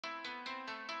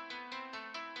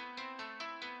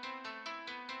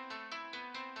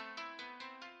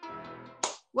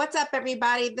What's up,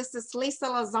 everybody? This is Lisa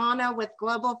Lozano with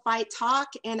Global Fight Talk,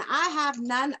 and I have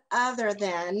none other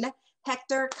than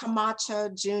Hector Camacho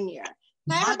Jr.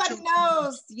 Now, everybody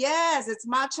knows, yes, it's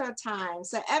macho time.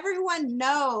 So everyone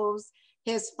knows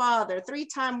his father,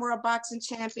 three-time world boxing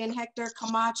champion, Hector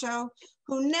Camacho,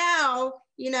 who now,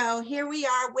 here we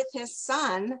are with his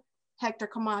son, Hector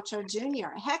Camacho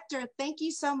Jr. Hector, thank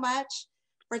you so much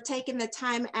for taking the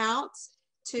time out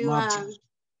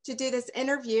to do this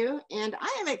interview, and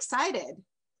I am excited.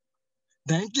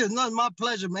 Thank you. No, it's my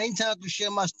pleasure, man. Anytime I can share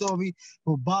my story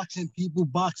with boxing people,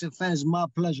 boxing fans, my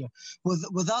pleasure.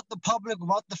 Without the public,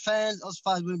 without the fans, us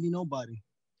fighters wouldn't be nobody.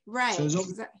 Right. So it's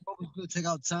always good to take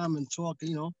out time and talk,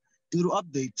 do the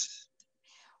updates.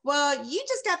 Well, you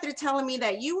just got through telling me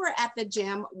that you were at the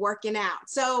gym working out.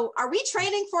 So are we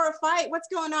training for a fight? What's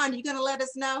going on? You going to let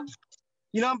us know?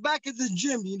 I'm back at the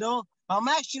gym, I'm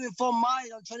actually I'm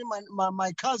training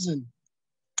my cousin.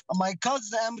 My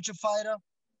cousin's an amateur fighter.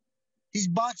 He's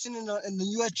boxing in the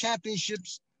U.S.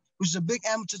 Championships, which is a big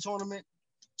amateur tournament.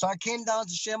 So I came down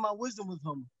to share my wisdom with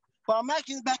him. But I'm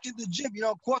actually back in the gym.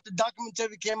 Of course, the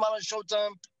documentary came out on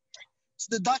Showtime. So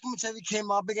the documentary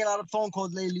came out. I've been getting a lot of phone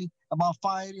calls lately about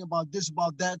fighting, about this,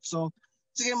 about that. So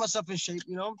to get myself in shape,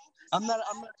 I'm not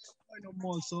no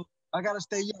more. So I gotta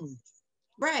stay young.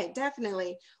 Right,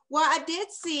 definitely. Well, I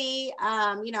did see,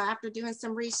 after doing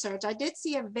some research, I did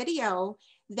see a video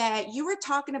that you were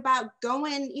talking about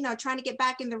going, trying to get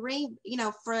back in the ring,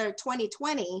 for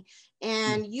 2020.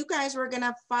 And you guys were going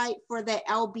to fight for the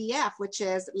LBF, which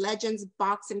is Legends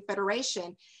Boxing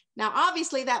Federation. Now,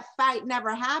 obviously, that fight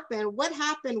never happened. What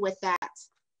happened with that?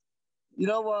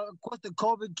 Of course, the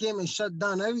COVID came and shut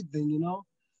down everything,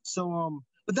 So,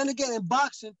 but then again, in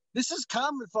boxing, this is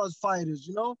common for us fighters,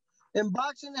 In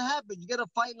boxing, it happens. You get a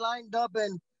fight lined up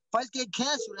and fights get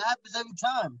canceled. It happens every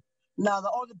time. Now, that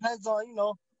all depends on,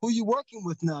 who you're working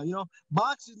with now.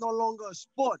 Boxing is no longer a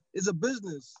sport. It's a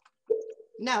business.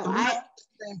 No, so the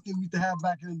same thing we used to have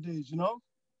back in the days,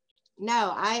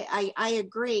 No, I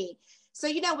agree. So,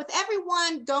 with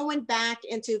everyone going back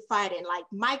into fighting, like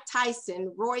Mike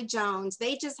Tyson, Roy Jones,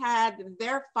 they just had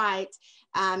their fight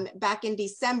back in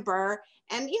December.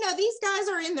 And, these guys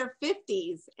are in their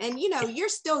 50s and, you're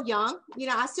still young.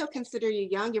 I still consider you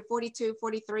young. You're 42,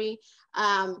 43.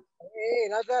 Hey,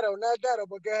 not that,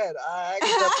 but go ahead. I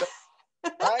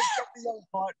accept the young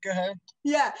part. Go ahead.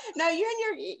 Yeah, no,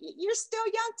 you're still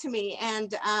young to me,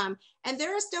 and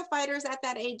there are still fighters at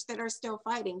that age that are still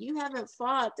fighting. You haven't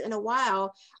fought in a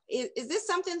while. Is this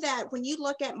something that when you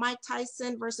look at Mike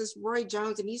Tyson versus Roy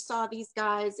Jones, and you saw these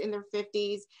guys in their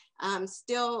 50s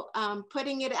still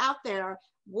putting it out there?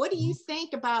 What do you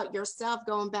think about yourself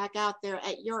going back out there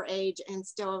at your age and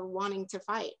still wanting to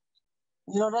fight?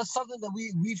 That's something that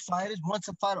we fighters, once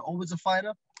a fighter, always a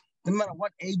fighter. No matter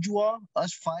what age you are,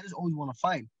 us fighters always want to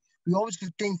fight. We always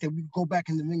could think that we could go back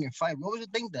in the ring and fight. We always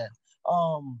think that.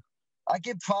 I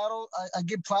give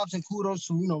props and kudos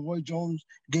to Roy Jones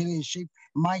getting in shape.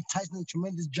 Mike Tyson did a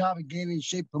tremendous job of getting in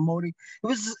shape, promoting. It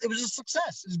was a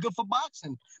success. It's good for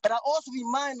boxing. But I also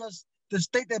remind us the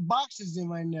state that boxing is in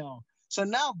right now. So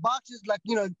now boxing is like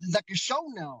like a show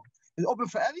now. It's open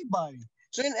for everybody.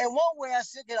 So in one way I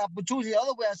see it, an opportunity. The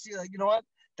other way I see it, like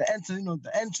the end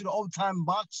to the old time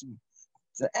boxing.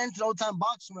 The end to the old time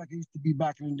boxing like it used to be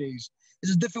back in the days.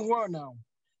 It's a different world now.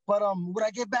 But would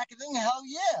I get back in the ring? Hell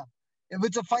yeah. If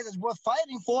it's a fight that's worth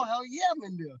fighting for, hell yeah, I'm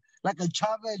in there. Like a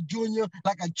Chavez Jr.,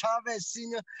 like a Chavez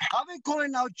Sr. I've been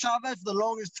calling out Chavez for the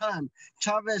longest time.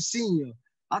 Chavez Sr.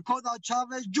 I called out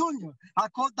Chavez Jr. I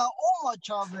called out Omar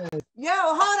Chavez. Yo,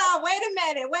 hold on. Wait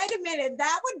a minute.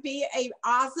 That would be an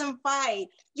awesome fight.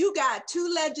 You got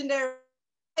two legendary,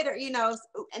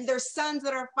 and their sons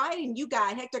that are fighting. You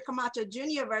got Hector Camacho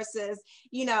Jr. versus,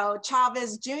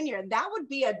 Chavez Jr. That would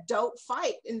be a dope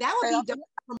fight. And that would be dope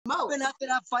to promote. I've been after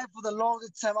that fight for the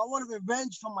longest time. I want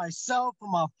revenge for myself, for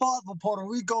my father, for Puerto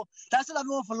Rico. That's what I've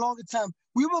been on for a longer time.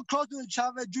 We were close to the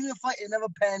Chavez Jr. fight. It never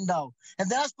panned out.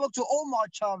 And then I spoke to Omar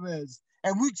Chavez,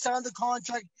 and we signed the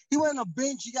contract. He went on a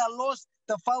bench. He got lost.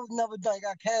 The fight was never done. It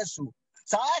got canceled.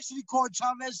 So I actually called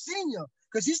Chavez Sr.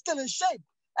 because he's still in shape.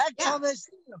 Chavez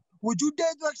Sr., would you dare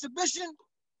do exhibition?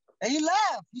 And he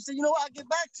laughed. He said, you know what, I'll get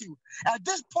back to you. At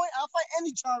this point, I'll fight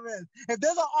any Chavez. If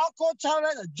there's an Arco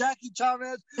Chavez, a Jackie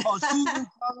Chavez, or Susan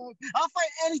Chavez, I'll fight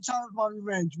any Chavez for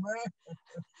revenge,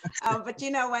 man. But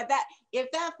you know what? If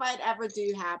that fight ever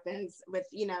do happens with,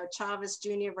 Chavez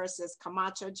Jr. versus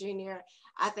Camacho Jr.,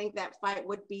 I think that fight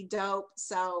would be dope.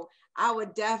 So I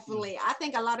would definitely, I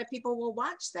think a lot of people will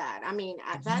watch that. I mean,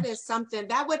 that is something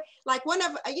that would, like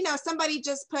somebody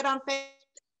just put on Facebook,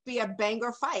 be a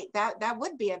banger fight. That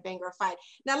would be a banger fight.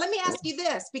 Now, let me ask you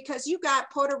this, because you got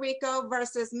Puerto Rico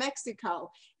versus Mexico.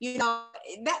 You know,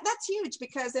 that's huge,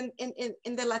 because in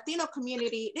the Latino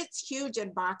community, it's huge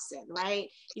in boxing, right?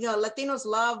 You know, Latinos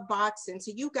love boxing.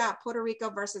 So you got Puerto Rico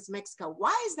versus Mexico.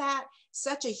 Why is that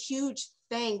such a huge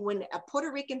thing when a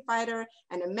Puerto Rican fighter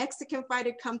and a Mexican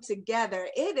fighter come together?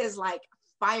 It is like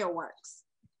fireworks.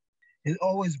 It's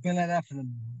always been like that from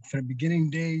the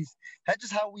beginning days. That's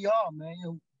just how we are, man. You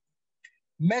know,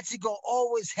 Mexico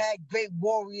always had great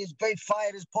warriors, great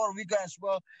fighters. Puerto Rico as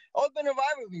well. Always been a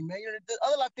rivalry, man. You know, the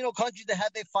other Latino countries that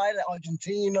had their fight, like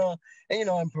Argentina, and you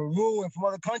know, and Peru, and from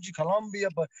other countries, Colombia.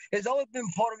 But it's always been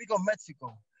Puerto Rico,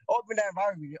 Mexico. Always been that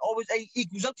rivalry. It always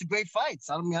equals up to great fights.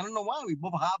 I mean, I don't know why. We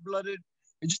both hot-blooded.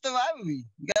 It's just a rivalry.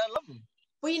 You gotta love them.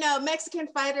 Well, you know, Mexican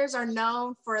fighters are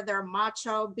known for their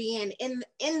macho, being in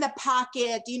the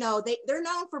pocket. You know, they're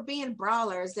known for being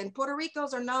brawlers, and Puerto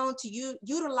Ricos are known to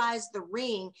utilize the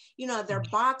ring, you know, their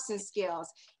boxing skills.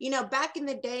 You know, back in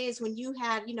the days when you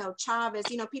had, you know, Chavez,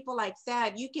 you know, people like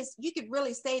that, you could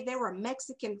really say they were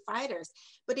Mexican fighters.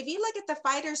 But if you look at the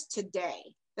fighters today,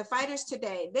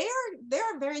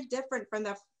 they're very different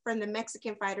from the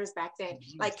Mexican fighters back then.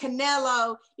 Like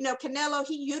Canelo, you know,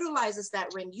 he utilizes that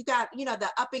ring. You got, you know, the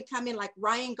up and coming like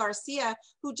Ryan Garcia,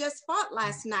 who just fought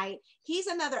last night. He's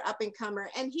another up and comer,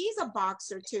 and he's a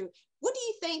boxer too. What do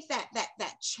you think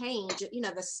that change, you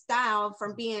know, the style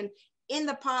from being in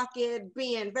the pocket,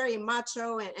 being very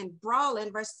macho and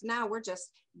brawling, versus now we're just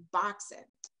boxing?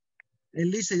 And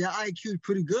Lisa, your IQ is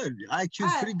pretty good. Your IQ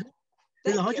is pretty good.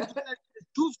 There's 100%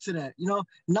 truth to that. You know,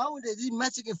 nowadays these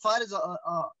Mexican fighters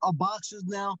are boxers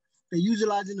now. They're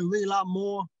utilizing the ring a lot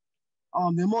more.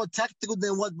 They're more tactical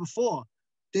than what before.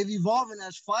 They've evolving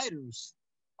as fighters.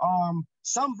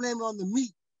 Some blame it on the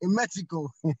meat in Mexico,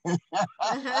 but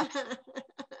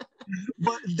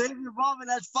they're evolving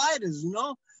as fighters. You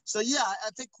know, so yeah,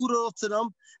 I take kudos to them.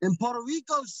 In Puerto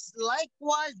Rico,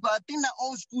 likewise, but I think that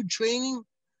old school training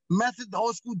method, the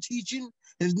old school teaching,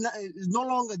 is no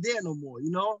longer there no more.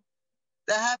 You know,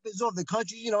 that happens off the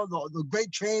country. You know, the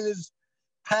great trainers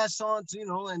pass on to, you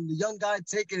know, and the young guy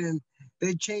take it and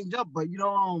they change up. But you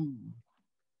know,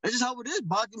 that's just how it is.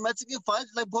 Boxing, Mexican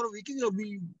fights like Puerto Rican, you know,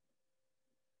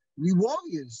 we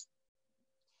warriors.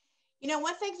 You know,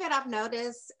 one thing that I've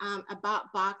noticed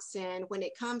about boxing when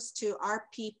it comes to our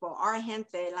people, our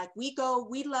gente, like we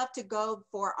love to go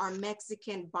for our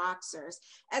Mexican boxers,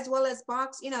 as well as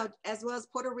as well as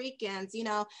Puerto Ricans, you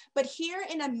know. But here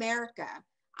in America,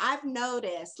 I've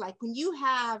noticed, like when you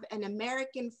have an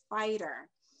American fighter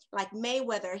like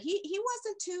Mayweather, he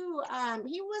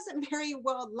wasn't very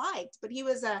well liked, but he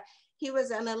was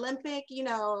an Olympic, you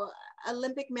know,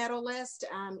 Olympic medalist,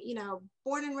 you know,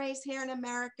 born and raised here in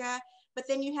America. But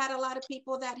then you had a lot of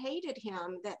people that hated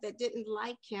him, that didn't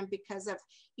like him because of,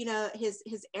 you know, his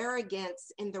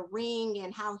arrogance in the ring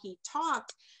and how he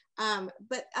talked.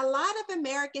 But a lot of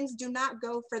Americans do not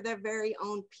go for their very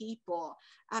own people.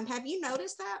 Have you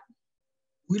noticed that?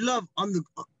 We love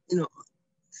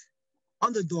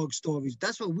underdog stories.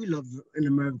 That's what we love in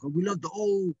America. We love the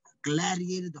old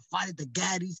gladiator, the fighter, the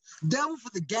gaddies, devil for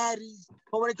the gaddies.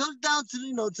 But when it comes down to,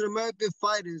 you know, to the American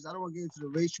fighters, I don't want to get into the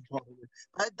racial part of it.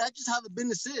 But that's just how the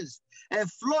business is. And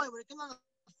Floyd, when it comes down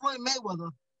to Floyd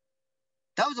Mayweather,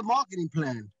 that was a marketing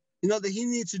plan, you know, that he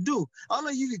needed to do. I don't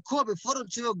know if you recall, before the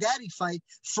Chill Gaddy fight,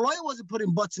 Floyd wasn't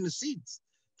putting butts in the seats.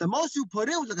 The most you put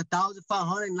in was like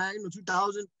 1,500,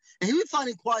 2,000, and he was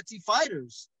finding quality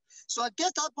fighters. So I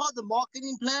guess that's part of the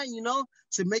marketing plan, you know,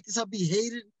 to make this up be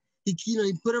hated. He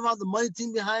put around the money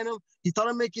team behind him. He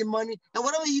started making money, and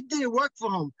whatever he did, it worked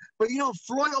for him. But you know,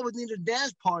 Floyd always needed a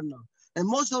dance partner, and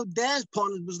most of those dance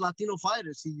partners was Latino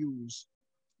fighters he used.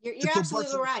 You're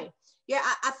absolutely right. Yeah,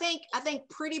 I think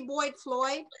Pretty Boy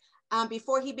Floyd,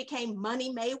 before he became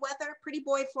Money Mayweather, Pretty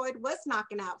Boy Floyd was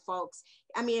knocking out folks.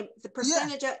 I mean, the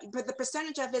percentage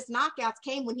of his knockouts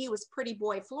came when he was Pretty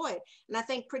Boy Floyd. And I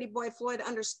think Pretty Boy Floyd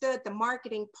understood the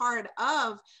marketing part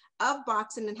of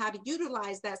boxing and how to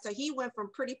utilize that. So he went from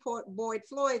Pretty Boy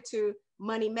Floyd to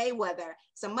Money Mayweather.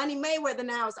 So Money Mayweather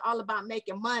now is all about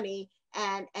making money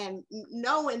and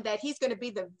knowing that he's going to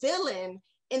be the villain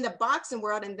in the boxing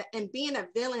world, and being a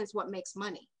villain is what makes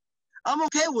money. I'm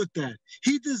okay with that.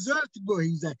 He deserved to be where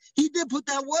he's at. He did put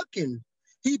that work in.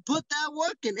 He put that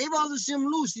work in. Everybody wants to see him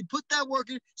lose. He put that work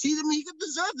in. See, I mean, he could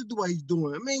deserve to do what he's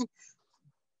doing. I mean,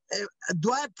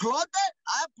 do I applaud that?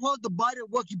 I applaud the body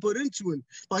of work he put into it.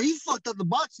 But he fucked up the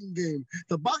boxing game.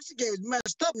 The boxing game is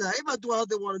messed up now. Everybody doing what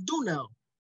they want to do now.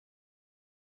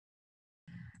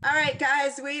 All right,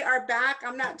 guys, we are back.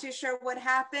 I'm not too sure what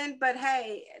happened, but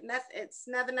hey, it's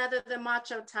nothing other than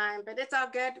macho time, but it's all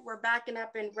good. We're backing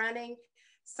up and running.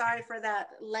 Sorry for that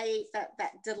delay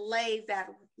that,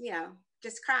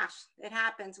 just crashed. It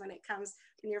happens when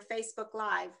you're Facebook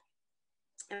Live.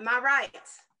 Am I right?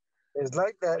 It's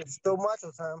like that. It's still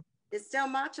macho time. It's still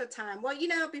macho time. Well,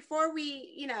 before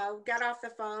we, got off the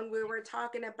phone, we were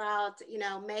talking about,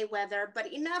 Mayweather,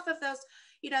 but enough of those,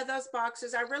 those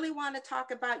boxers. I really want to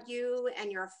talk about you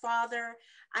and your father.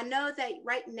 I know that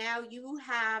right now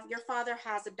your father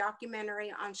has a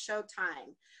documentary on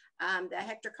Showtime, the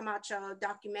Hector Camacho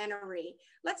documentary.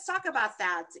 Let's talk about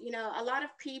that. A lot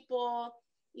of people,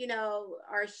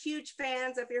 are huge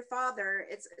fans of your father.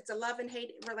 It's a love and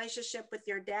hate relationship with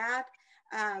your dad.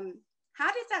 How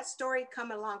did that story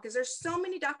come along? Because there's so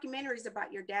many documentaries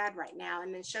about your dad right now,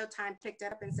 and then Showtime picked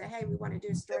it up and said, "Hey, we want to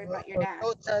do a story about your dad."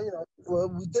 Showtime,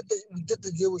 we did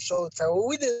the deal with Showtime. Well,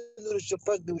 we did the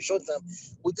first deal with Showtime.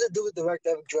 We did do a direct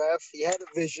draft. He had a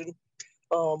vision.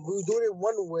 We were doing it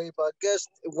one way, but I guess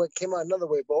it came out another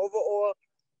way. But overall,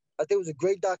 I think it was a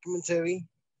great documentary.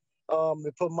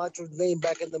 It put Macho's name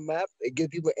back in the map. It gave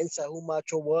people insight who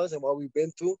Macho was and what we've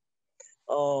been through.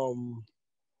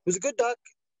 It was a good doc.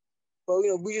 But,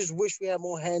 we just wish we had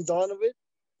more hands-on of it.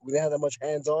 We didn't have that much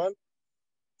hands-on.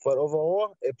 But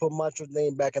overall, it put Macho's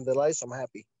name back in the light, so I'm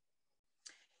happy.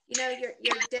 Your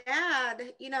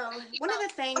dad, one of the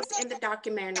things in the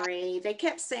documentary, they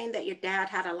kept saying that your dad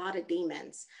had a lot of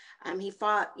demons. He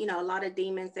fought, a lot of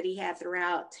demons that he had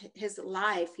throughout his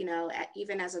life,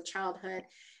 even as a childhood,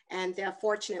 and the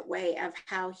unfortunate way of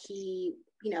how he,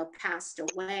 passed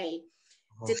away.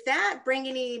 Did that bring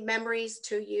any memories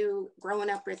to you growing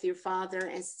up with your father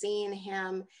and seeing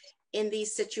him in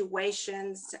these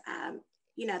situations?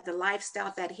 The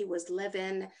lifestyle that he was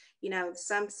living,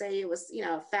 some say it was,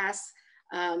 fast,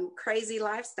 crazy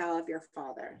lifestyle of your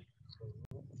father.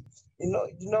 It's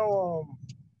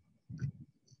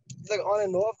like on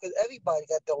and off because everybody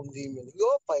got their own demon. We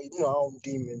all fight, our own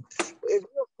demon. If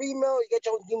you're a female, you got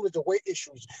your own demons, the weight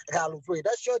issues. Like I lose weight.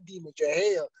 That's your demon, your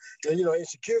hair, your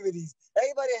insecurities.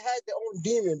 Everybody had their own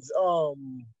demons.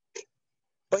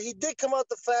 But he did come out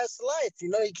the fast life.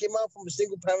 He came out from a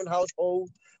single parent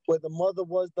household where the mother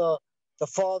was the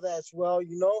father as well.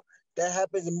 That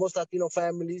happens in most Latino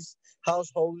families,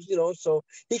 households. So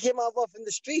he came out rough in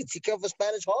the streets. He came from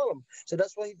Spanish Harlem. So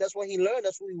that's what he learned.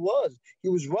 That's what he was. He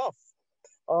was rough.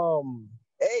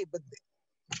 But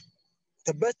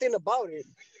the best thing about it,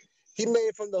 he made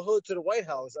it from the hood to the White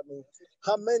House. I mean,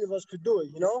 how many of us could do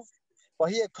it?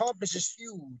 What he accomplished is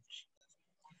huge.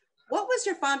 What was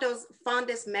your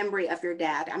fondest memory of your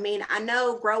dad? I mean, I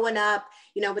know growing up,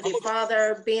 with your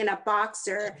father being a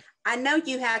boxer, I know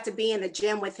you had to be in the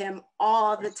gym with him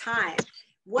all the time.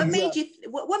 What made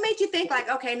you think like,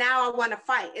 okay, now I want to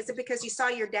fight? Is it because you saw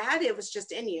your dad? It was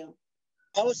just in you.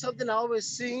 That was something I always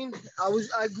seen.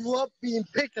 I grew up being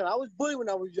picked on. I was bullied when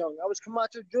I was young. I was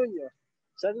Camacho Jr.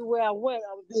 So everywhere I went,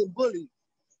 I was being bullied.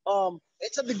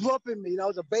 It's something grew up in me. I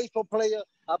was a baseball player.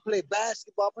 I played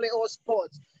basketball. I played all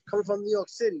sports coming from New York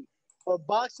City. But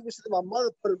boxing was something my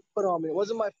mother put on me. It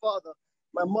wasn't my father.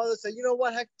 My mother said, you know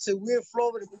what, Hector, we're in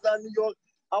Florida, we're down in New York.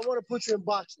 I want to put you in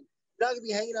boxing. You're not going to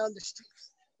be hanging out on the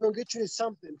streets. We're going to get you in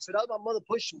something. So that was my mother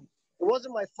pushing me. It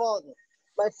wasn't my father.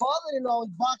 My father didn't know I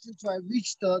was boxing until I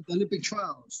reached the Olympic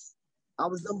trials. I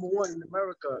was #1 in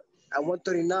America at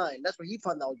 139. That's where he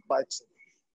found out I was boxing.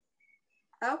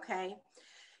 Okay.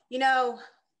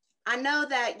 I know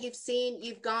that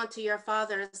you've gone to your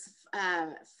father's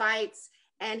fights,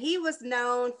 and he was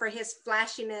known for his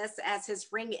flashiness as his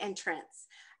ring entrance.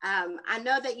 I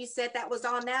know that you said that was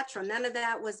all natural. None of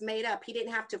that was made up. He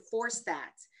didn't have to force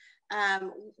that.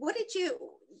 What did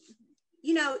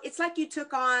it's like you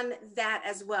took on that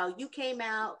as well. You came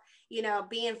out,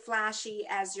 being flashy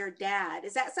as your dad.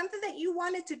 Is that something that you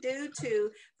wanted to do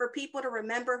for people to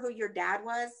remember who your dad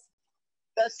was?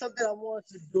 That's something I wanted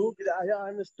to do because I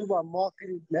understood what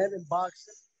marketing meant in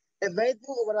boxing. If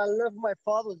anything, what I learned from my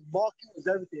father was marketing was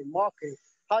everything. Marketing,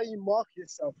 how you market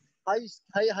yourself, how you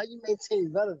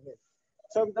maintain relevant.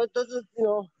 So those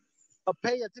are, a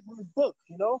page I took from the book,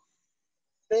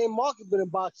 They ain't marketing in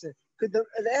boxing. Because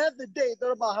at the end of the day, it's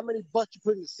not about how many butts you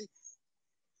put in the seats.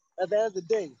 At the end of the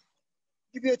day,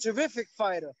 you be a terrific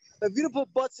fighter. But if you don't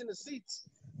put butts in the seats,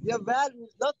 your value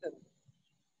is nothing.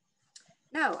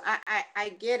 No, I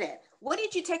get it. What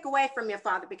did you take away from your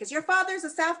father? Because your father's a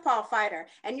southpaw fighter,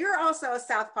 and you're also a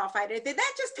southpaw fighter. Did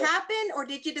that just happen, or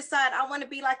did you decide I want to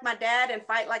be like my dad and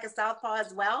fight like a southpaw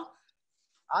as well?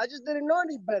 I just didn't know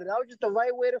any better. That was just the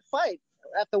right way to fight.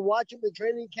 After watching the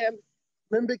training camp,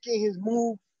 mimicking his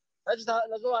move, That's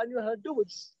all I knew how to do,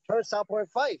 was turn southpaw and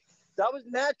fight. That was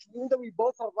natural, even though we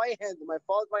both are right-handed. My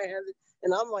father's right-handed,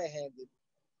 and I'm right-handed.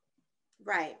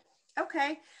 Right.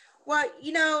 Okay. Well,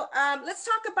 let's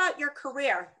talk about your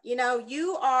career.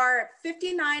 You are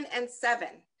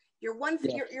 59-7. You're one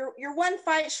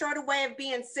fight short away of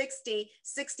being 60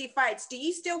 fights. Do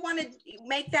you still want to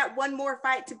make that one more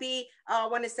fight to be, I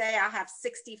want to say I'll have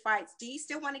 60 fights. Do you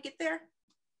still want to get there?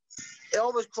 It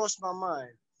always crossed my mind.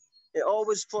 It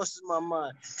always crosses my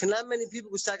mind. Can not many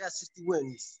people would say I got 60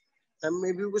 wins? And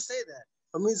many people would say that.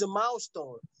 For me, it's a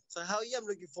milestone. So hell yeah, I'm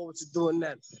looking forward to doing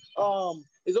that. For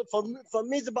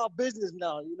me, it's about business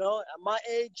now. At my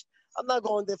age, I'm not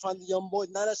going there find the young boys.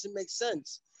 Now that should make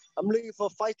sense. I'm looking for a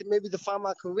fight to maybe define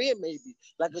my career, maybe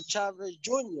like a Chavez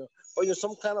Jr. or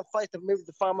some kind of fight to maybe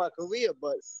define my career.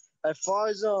 But as far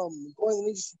as going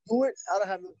to just do it, I don't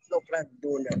have no plan for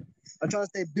doing that. I'm trying to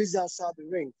stay busy outside the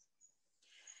ring.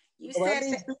 What I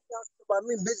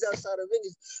mean busy outside the ring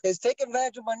is taking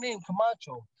advantage of my name,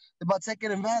 Camacho. About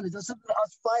taking advantage. That's something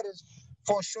us fighters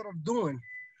fall short of doing.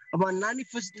 About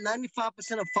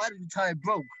 95% of fighters retire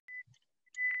broke.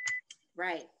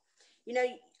 Right.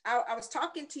 I was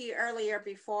talking to you earlier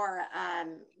before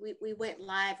we went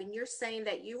live, and you're saying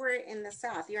that you were in the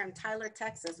South. You're in Tyler,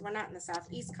 Texas. We're not in the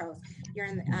Southeast coast. You're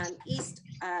in East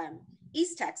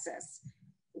Texas.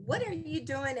 What are you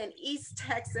doing in East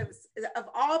Texas, of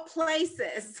all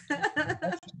places?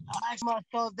 I ask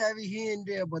myself that every here and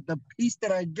there, but the peace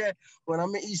that I get when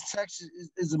I'm in East Texas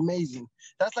is amazing.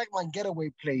 That's like my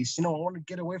getaway place. I want to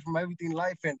get away from everything in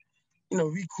life and,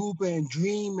 recoup and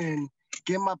dream and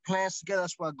get my plans together.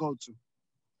 That's where I go to.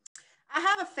 I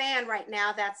have a fan right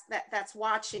now that's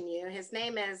watching you. His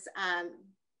name is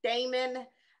Damon.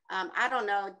 I don't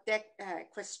know,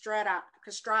 Questrada.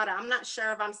 I'm not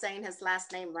sure if I'm saying his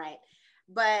last name right,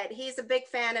 but he's a big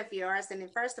fan of yours. And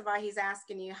first of all, he's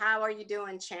asking you, how are you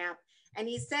doing, champ? And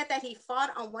he said that he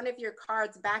fought on one of your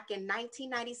cards back in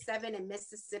 1997 in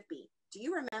Mississippi. Do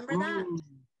you remember that?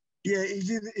 Yeah, is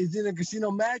it a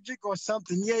Casino Magic or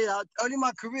something? Yeah. Early in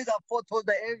my career, I fought towards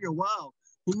that area. Wow.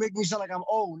 You make me sound like I'm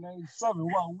old, 97.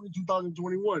 Wow, we're in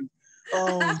 2021.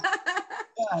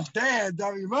 God damn, I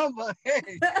remember. Hey,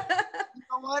 you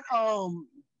know what?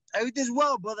 Everything's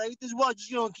well, brother. Everything's well.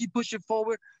 Just keep pushing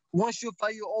forward. Once you're a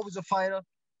fighter, you're always a fighter.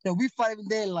 We fight every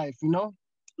day in life.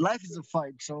 Life is a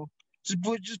fight. So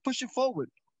just pushing forward.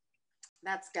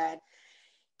 That's good.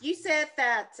 You said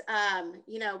that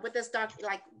with this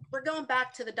we're going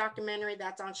back to the documentary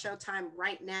that's on Showtime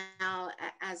right now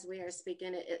as we are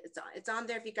speaking. It's on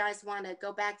there if you guys want to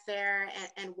go back there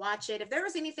and watch it. If there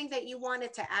was anything that you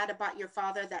wanted to add about your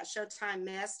father that Showtime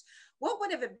missed, what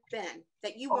would have it been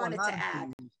that you wanted to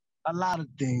add? A lot of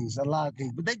things.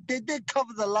 But they did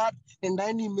cover a lot in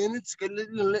 90 minutes. Let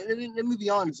me be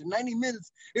honest. In 90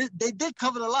 minutes, they did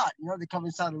cover a lot. They covered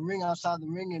inside the ring, outside the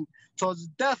ring, and towards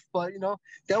death. But,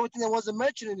 the only thing that wasn't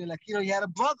mentioned in it, like, he had a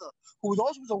brother who was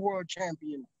also a world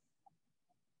champion.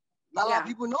 Not a lot of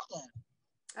people know that.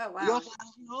 Oh, wow. He also,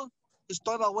 the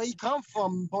story about where he come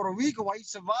from, Puerto Rico, why he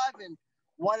survived, and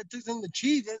what it took him to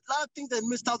achieve. There's a lot of things that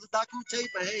missed out the documentary,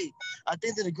 but hey, I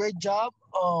think they did a great job.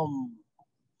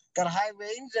 Got a high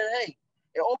ratings, and hey,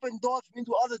 it opened doors for me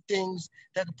to do other things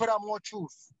that could put out more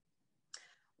truth.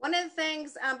 One of the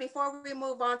things, before we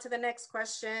move on to the next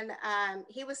question,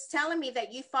 he was telling me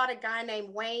that you fought a guy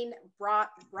named Wayne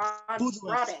Broderick.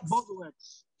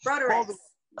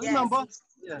 Remember?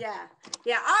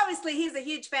 Yeah. Obviously, he's a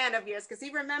huge fan of yours because he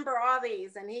remember all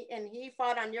these, and he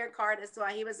fought on your card as well.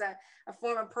 He was a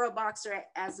former pro boxer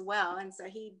as well, and so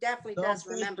he definitely does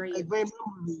remember you.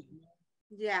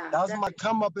 Yeah, that was my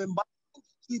come up in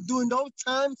boxing. During those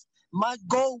times, my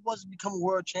goal was to become a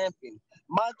world champion.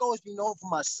 My goal is to be known for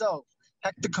myself,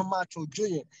 Hector Camacho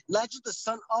Jr., not just the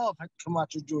son of Hector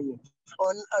Camacho Jr.,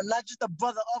 or not just the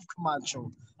brother of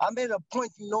Camacho. I made a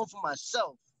point to be known for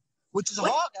myself, which is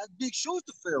hard. That's big shoes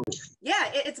to fill.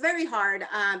 Yeah, it's very hard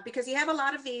because you have a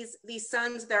lot of these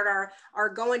sons that are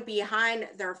going behind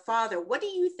their father. What do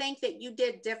you think that you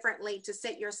did differently to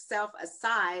set yourself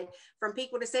aside from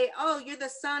people to say, oh, you're the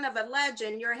son of a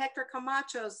legend, you're Hector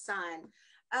Camacho's son?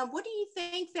 What do you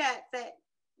think that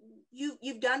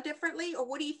you've done differently, or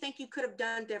what do you think you could have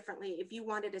done differently if you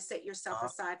wanted to set yourself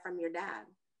aside from your dad?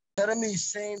 Instead of me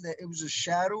saying that it was a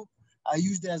shadow, I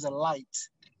used it as a light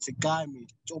to guide me,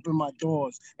 to open my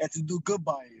doors, and to do good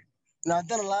by it. And I've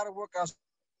done a lot of work outside.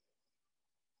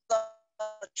 I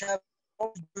do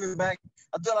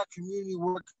a lot of community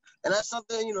work, and that's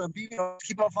something, people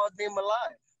keep our father's name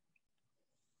alive.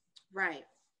 Right.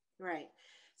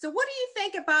 So what do you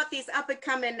think about these up and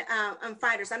coming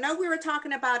fighters? I know we were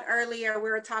talking about earlier,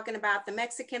 we were talking about the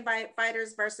Mexican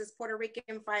fighters versus Puerto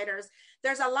Rican fighters.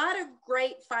 There's a lot of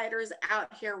great fighters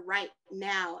out here right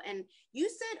now. And you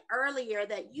said earlier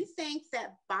that you think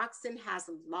that boxing has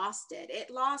lost it.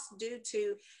 It lost due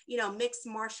to, you know, mixed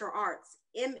martial arts,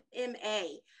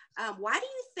 MMA. Why do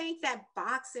you think that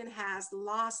boxing has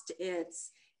lost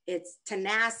its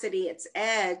tenacity, its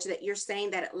edge, that you're saying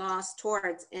that it lost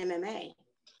towards MMA?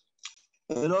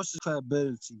 It also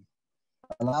credibility.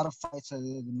 A lot of fights are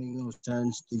there to make no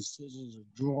sense. Decisions are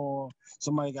draw.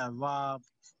 Somebody got robbed.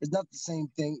 It's not the same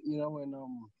thing, you know. And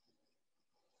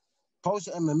post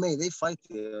MMA, they fight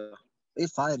there. They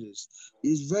fighters.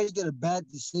 It's very get a bad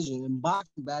decision. In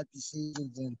boxing, bad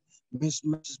decisions and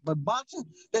mismatches. But boxing,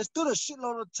 there's still a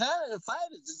shitload of talent in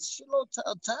fighters. There's a shitload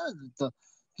of talent.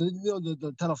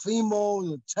 The Telefimo,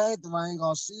 the Tank, the Ryan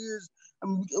Garcias. I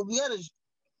mean, we had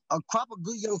a crop of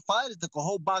good young fighters that could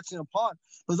hold boxing apart.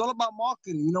 But it's all about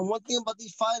marketing. You know, one thing about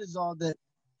these fighters are that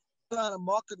they know how to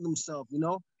market themselves, you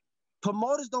know.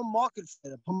 Promoters don't market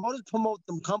fighters. Promoters promote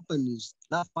them companies,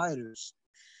 not fighters.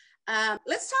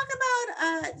 Let's talk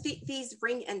about these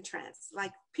ring entrants.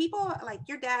 Like people, like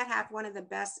your dad had one of the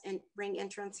best ring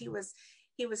entrants. He was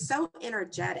so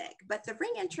energetic, but the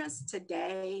ring entrance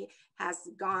today has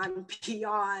gone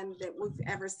beyond that we've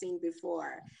ever seen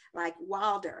before. Like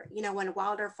Wilder, you know, when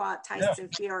Wilder fought Tyson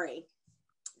Fury,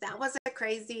 that was a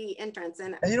crazy entrance.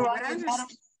 And you know what I get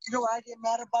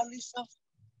mad about, Lisa?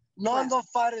 None of the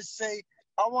fighters say,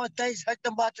 I want to thank Hector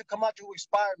Camacho who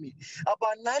inspired me.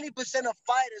 About 90% of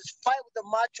fighters fight with the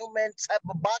Macho Man type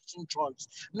of boxing trunks.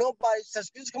 Nobody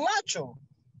says, it's Camacho.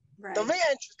 Right. The ring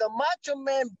entrance, the Macho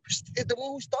Man is the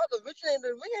one who started originating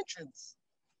the ring entrance.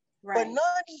 Right. But none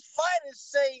of these fighters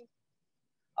say,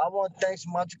 I want to thank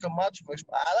Macho Camacho for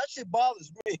inspiring. That shit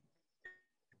bothers me.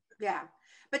 Yeah.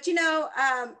 But you know,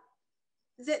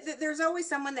 there's always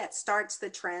someone that starts the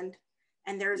trend.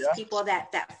 And there's people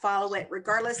that follow it,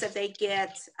 regardless if they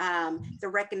get the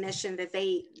recognition that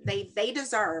they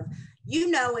deserve.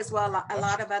 You know as well, a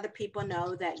lot of other people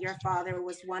know that your father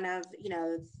was one of, you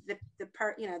know,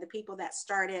 the people that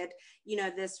started, you know,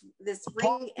 this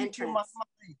ring entrance.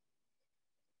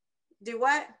 Do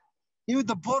what? He was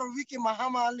the Puerto Rican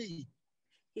Muhammad Ali.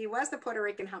 He was the Puerto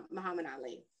Rican Muhammad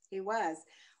Ali. He was.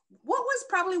 What was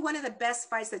probably one of the best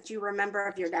fights that you remember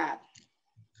of your dad?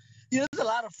 Yeah, there's a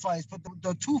lot of fights, but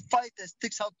the two fights that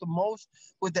sticks out the most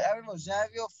was the Aaron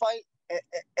Xavier fight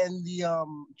and the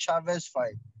Chavez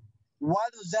fight. Why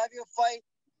the Xavier fight?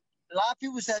 A lot of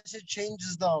people said it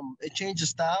changes the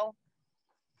style.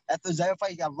 After Xavier fight,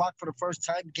 he got rocked for the first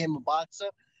time, became a boxer.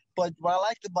 But what I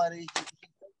liked about it, he had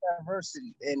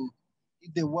diversity, and he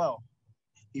did well.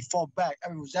 He fought back.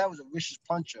 Aaron Xavier was a vicious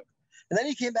puncher. And then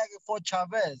he came back and fought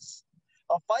Chavez.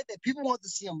 A fight that people wanted to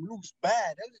see him lose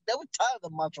bad. They were tired of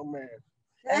the Macho Man.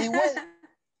 And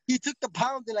he took the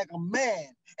pounding like a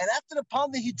man. And after the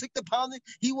pounding,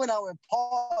 he went out and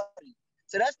party.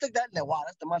 So that stuck that in there. Wow,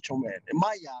 that's the Macho Man. In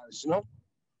my eyes, you know?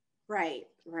 Right.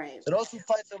 So those two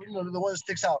fights are, you know, the one that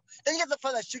sticks out. Then you get the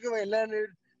fight like Sugar Ray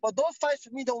Leonard. But those fights for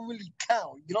me don't really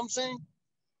count. You know what I'm saying?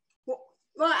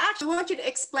 Well, actually, I want you to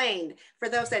explain for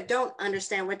those that don't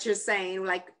understand what you're saying,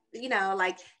 like, you know,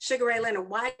 like Sugar Ray Leonard,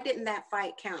 why didn't that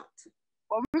fight count?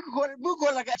 Well, we'll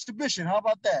go like exhibition. How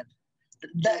about that?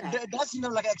 That's, you know,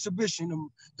 like exhibition.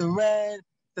 The Red,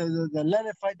 the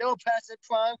Leonard fight, they were past their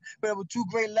prime, but there were two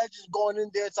great legends going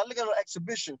in there. So I look at an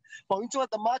exhibition. But when you talk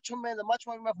about the Macho Man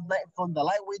from the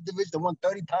lightweight division, the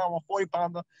 130-pounder,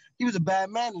 140-pounder, he was a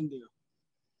bad man in there.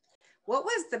 What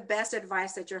was the best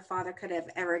advice that your father could have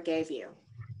ever gave you?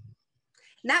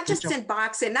 Not just in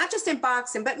boxing,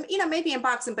 but, you know, maybe in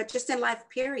boxing, but just in life,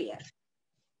 period.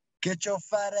 Get your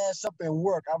fat ass up and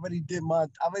work. I already did my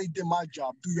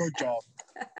job. Do your job.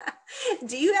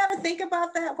 Do you ever think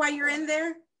about that while you're in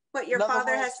there? What your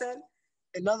father has said?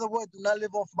 In other words, do not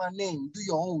live off my name. Do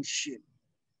your own shit.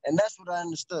 And that's what I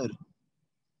understood.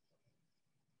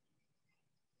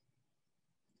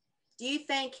 Do you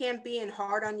think him being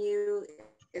hard on you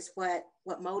is what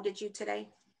molded you today?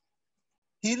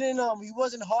 He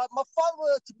wasn't hard. My father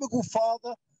was a typical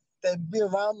father that be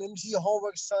around me. Let me see your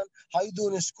homework, son. How you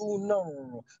doing in school?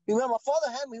 No. Remember, my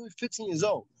father had me, he was 15 years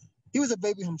old. He was a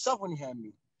baby himself when he had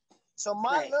me. So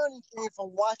my learning came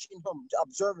from watching him,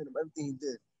 observing him, everything he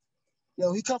did. You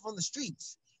know, he come from the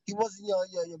streets. He wasn't your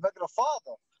regular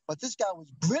father. But this guy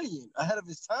was brilliant, ahead of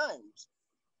his times.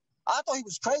 I thought he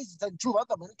was crazy, to tell you the truth. I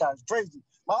thought, man, this guy was crazy.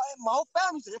 My whole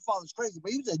family said his father's crazy,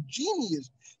 but he was a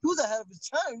genius. He was ahead of his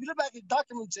time. You look back at the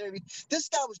documentary, this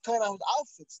guy was cutting out his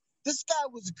outfits. This guy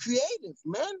was creative,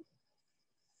 man.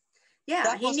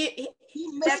 Yeah, he knew. He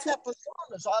made that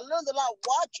persona. So I learned a lot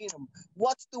watching him.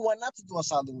 What to do, what not to do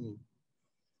outside the ring.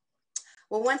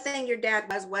 Well, one thing your dad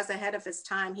was ahead of his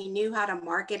time. He knew how to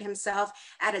market himself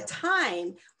at a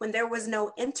time when there was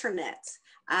no internet,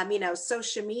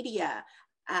 social media,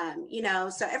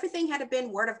 so everything had to be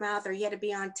word of mouth, or he had to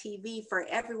be on TV for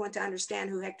everyone to understand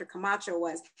who Hector Camacho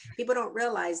was. People don't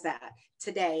realize that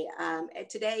today.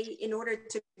 Today, in order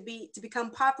to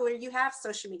become popular, you have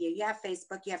social media, you have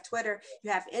Facebook, you have Twitter,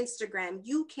 you have Instagram.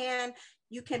 You can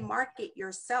market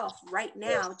yourself right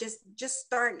now, just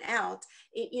starting out,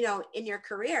 in your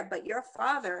career. But your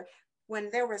father, when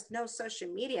there was no social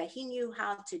media, he knew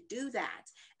how to do that,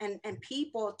 and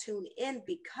people tune in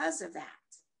because of that.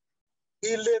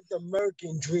 He lived the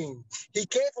American dream. He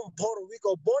came from Puerto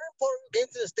Rico, born in Puerto Rico, came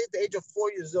to the States at the age of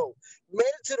 4 years old, made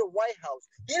it to the White House.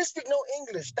 He didn't speak no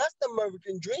English. That's the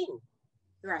American dream.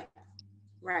 Right.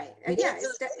 Made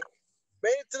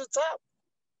it to the top.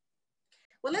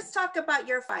 Well, let's talk about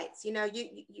your fights.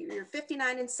 You're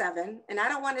 59-7, and I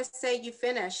don't want to say you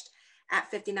finished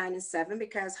at 59-7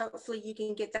 because hopefully you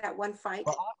can get that one fight.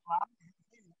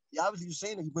 Yeah, obviously you're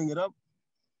saying that you bring it up.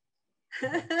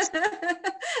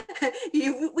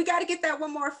 We got to get that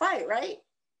one more fight, right?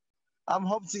 I'm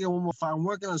hoping to get one more fight. I'm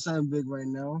working on something big right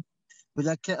now, but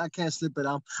I can't slip it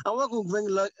out. I'm working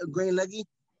with Grain Leggy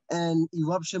and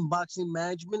Eruption Boxing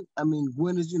Management. I mean,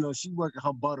 Gwen is, she working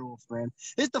her butt off, man.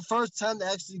 It's the first time to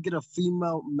actually get a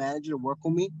female manager to work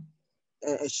with me,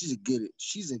 and she's a get it.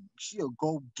 She a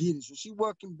go get it. So she's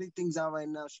working big things out right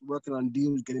now. She's working on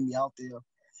deals, getting me out there.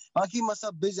 I'll keep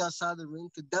myself busy outside the ring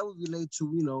because that would relate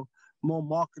to, more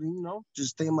marketing, just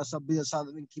staying myself busy outside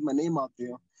the ring, keep my name out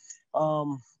there.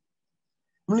 I'm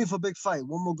looking for a big fight.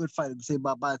 One more good fight to say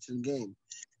bye-bye to the game.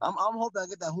 I'm hoping I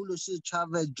get that Julio Caesar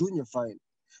Chavez Jr. fight.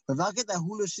 If I get that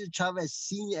Julio Caesar Chavez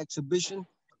senior exhibition,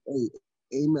 hey,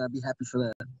 amen, I'll be happy for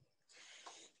that.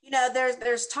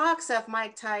 There's talks of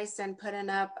Mike Tyson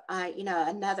putting up,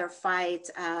 another fight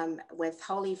with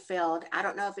Holyfield. I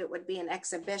don't know if it would be an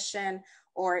exhibition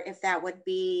or if that would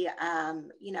be,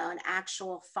 an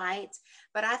actual fight.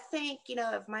 But I think,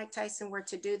 if Mike Tyson were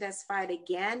to do this fight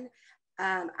again,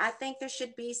 I think there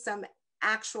should be some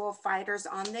actual fighters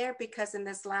on there, because in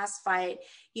this last fight,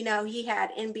 he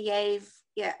had NBA,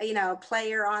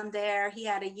 player on there. He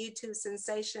had a YouTube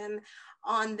sensation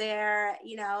on there,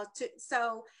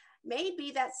 so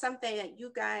maybe that's something that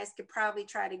you guys could probably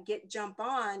try to jump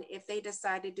on if they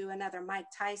decide to do another Mike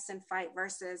Tyson fight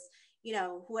versus,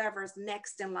 whoever's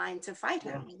next in line to fight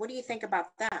him. What do you think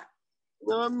about that?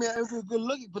 I mean, if we're good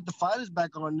looking, put the fighters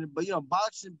back on it. But,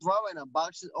 boxing, bro, right now,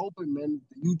 boxing open, man.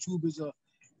 YouTube is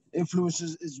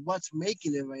influencers is what's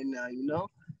making it right now,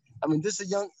 I mean,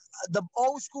 the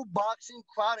old school boxing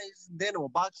crowd they're no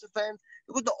boxing fans.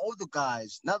 It was the older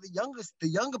guys. Now the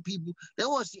younger people, they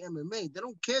want to see MMA. They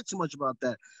don't care too much about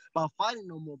fighting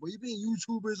no more. But you bring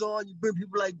YouTubers on, you bring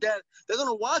people like that, they're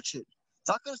gonna watch it.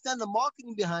 So I can understand the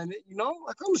marketing behind it, I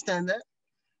can understand that.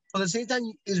 But at the same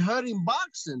time, it's hurting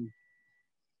boxing.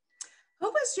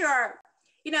 Who was your,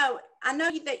 I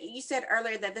know that you said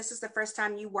earlier that this is the first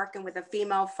time you working with a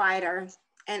female fighter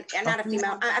and not a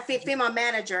female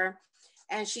manager,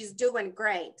 and she's doing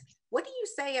great. What do you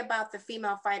say about the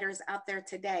female fighters out there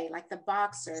today, like the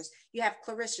boxers? You have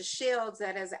Clarissa Shields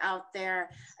that is out there,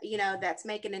 that's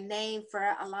making a name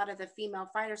for a lot of the female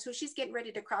fighters who she's getting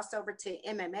ready to cross over to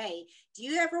MMA. Do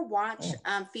you ever watch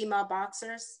female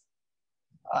boxers?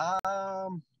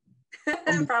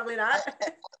 Probably not.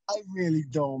 I really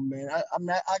don't, man.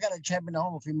 I got a champion at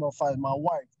home, a female fighter, my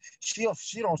wife. She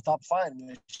don't stop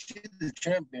fighting. She's the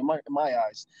champion in my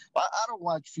eyes. But I don't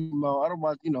watch female. I don't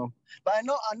watch, But I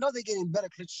know they're getting better.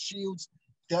 Clarissa Shields,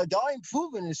 they're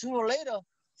improving, and sooner or later,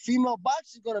 female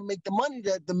boxing is gonna make the money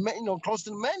that the men, close to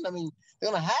the men. I mean,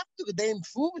 they're gonna have to. They're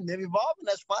improving. They're evolving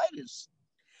as fighters.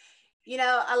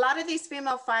 A lot of these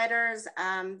female fighters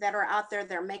that are out there,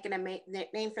 they're making a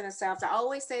name for themselves. I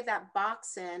always say that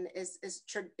boxing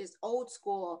is old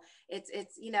school. It's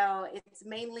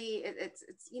mainly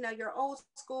your old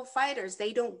school fighters.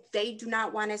 They do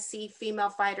not want to see female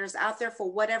fighters out there for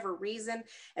whatever reason,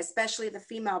 especially the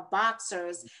female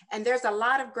boxers. And there's a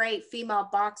lot of great female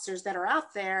boxers that are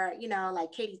out there,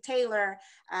 like Katie Taylor,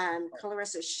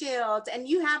 Clarissa Shields, and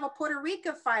you have a Puerto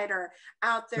Rico fighter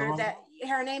out there that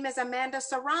her name is Amanda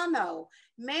Serrano.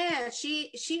 Man,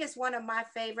 she is one of my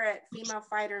favorite female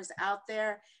fighters out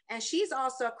there, and she's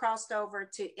also crossed over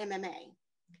to MMA.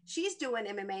 She's doing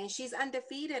MMA, and she's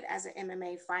undefeated as an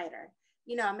MMA fighter.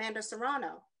 Amanda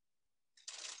Serrano.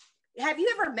 Have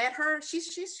you ever met her?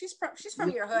 She's from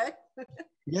your hood.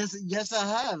 Yes,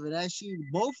 I have. And actually,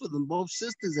 both of them, both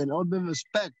sisters, and all been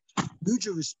respect.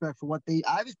 mutual respect for what they.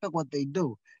 I respect what they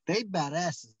do. They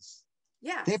badasses.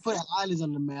 Yes. They put islands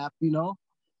on the map, you know.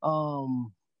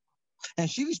 And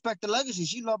she respect the legacy.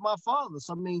 She loved my father.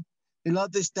 So I mean, they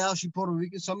love this style. She Puerto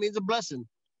Rican. So I mean, it's a blessing.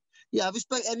 Yeah, I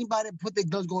respect anybody that put their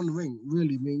guns go in the ring.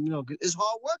 Really, I mean, you know, 'cause it's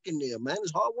hard work in there, man.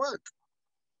 It's hard work.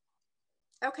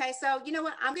 Okay, so you know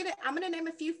what? I'm gonna name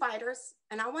a few fighters,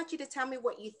 and I want you to tell me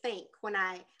what you think when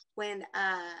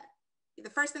the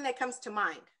first thing that comes to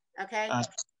mind. Okay.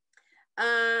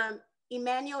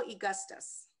 Emmanuel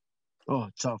Augustus. Oh,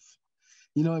 tough.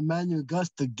 You know, Emmanuel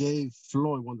Augusta gave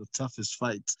Floyd one of the toughest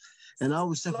fights. And I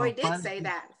always said Floyd did say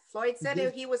that. Floyd said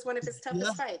he was one of his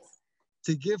toughest fights.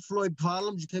 To give Floyd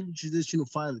problems, you can't be traditional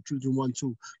fighter, choosing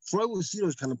 1-2. Floyd will see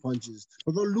those kind of punches.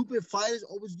 Although Lupe fighters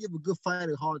always give a good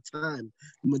fighter a hard time.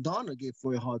 Madonna gave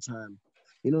Floyd a hard time.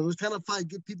 You know, those kind of fights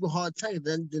give people a hard time.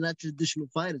 Then they're not traditional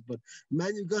fighters. But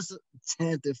Emmanuel Augusta,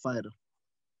 talented fighter.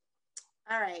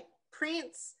 All right.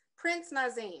 Prince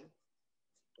Nazim.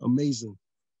 Amazing.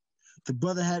 The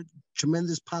brother had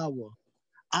tremendous power.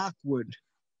 Awkward.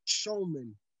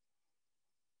 Showman.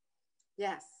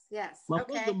 Yes. My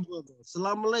Muslim brother.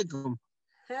 Salam alaikum.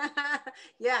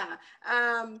 Yeah.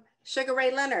 Sugar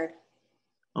Ray Leonard.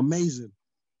 Amazing.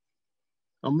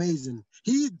 For me,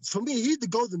 he's the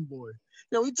golden boy.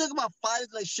 You know, we talk about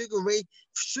fighters like Sugar Ray.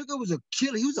 Sugar was a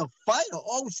killer. He was a fighter.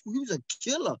 He was a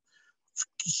killer.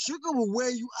 Sugar would wear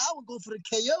you out and go for the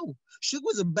KO. Sugar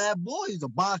was a bad boy. He was a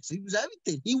boxer. He was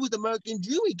everything. He was the American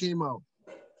Dream. He came out.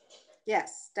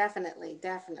 Yes, definitely.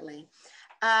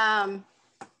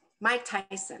 Mike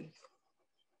Tyson.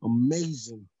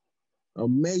 Amazing.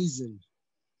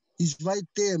 He's right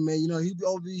there, man. You know, he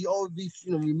always be,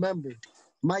 you know, remembered.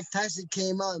 Mike Tyson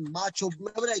came out and Macho.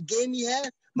 Remember that game he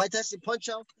had? Mike Tyson Punch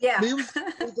Out? Yeah. Man,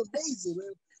 it was amazing,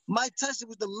 man. Mike Tyson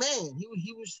was the man. He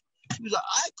was an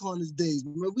icon these days,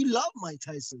 man. We love Mike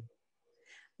Tyson.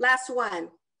 Last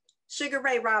one. Sugar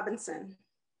Ray Robinson.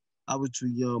 I was too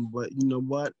young, but you know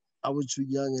what? I was too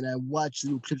young, and I watched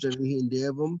little clips every here and there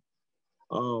of him.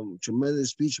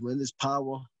 Tremendous speech, tremendous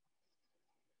power.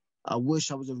 I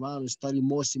wish I was around and study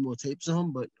more, see more tapes of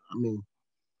him, but I mean,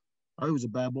 he was a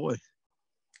bad boy.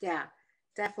 Yeah,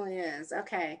 definitely is.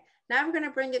 Okay, now we're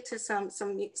gonna bring it to some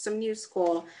new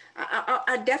school.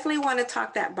 I definitely want to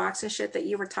talk that boxing shit that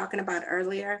you were talking about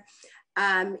earlier.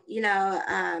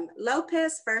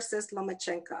 Lopez versus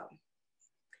Lomachenko.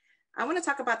 I want to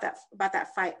talk about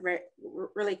that fight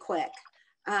really quick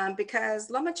because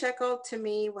Lomachenko to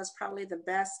me was probably the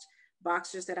best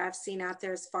boxers that I've seen out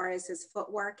there as far as his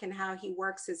footwork and how he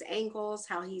works his angles,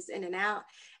 how he's in and out,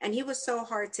 and he was so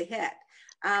hard to hit.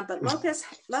 But Lopez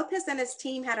and his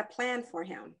team had a plan for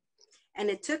him, and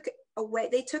they took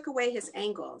away his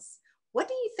angles. What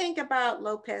do you think about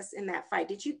Lopez in that fight?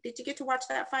 Did you get to watch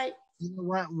that fight? You know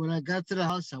what? When I got to the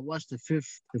house, I watched the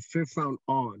fifth round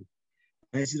on.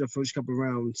 I didn't see the first couple of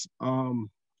rounds.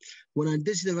 When I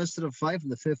did see the rest of the fight from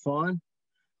the fifth on,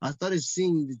 I started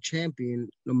seeing the champion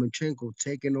Lomachenko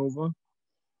taking over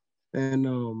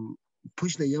and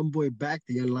pushing the young boy back,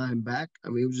 the young lion back. I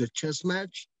mean, it was a chess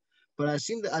match. But I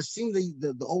seen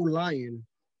the old lion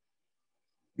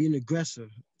being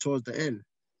aggressive towards the end.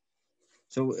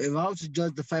 So if I was to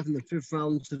judge the fight from the fifth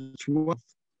round to the 12th,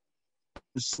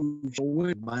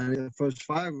 win by the first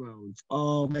 5 rounds.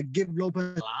 I give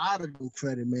Lopez a lot of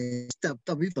credit, man. He stepped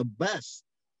up. He's the best.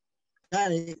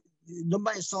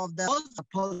 Nobody solved that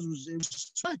puzzle. It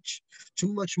was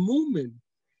too much movement.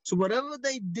 So whatever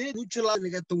they did, neutralizing, they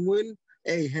got the win.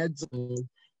 Hey, heads up.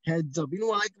 Heads up. You know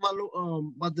what I like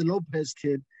about the Lopez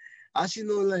kid? I see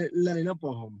no letting up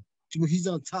on him. He's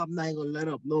on top, not gonna let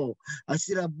up. No. I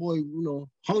see that boy, you know,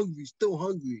 hungry, still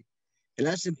hungry. And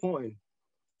that's important.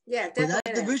 Yeah, definitely. But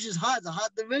that division is hot. It's a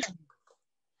hot division.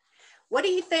 What do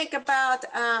you think about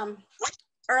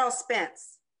Earl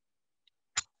Spence?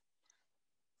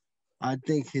 I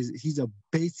think he's a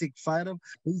basic fighter.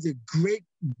 He's a great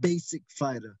basic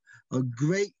fighter. A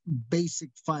great basic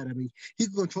fighter. I mean, he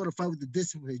can control the fight with the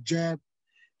distance, with his jab.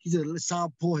 He's a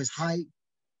southpaw, his height,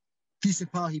 piece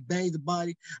of power. He bangs the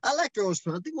body. I like Earl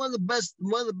Spence. I think one of the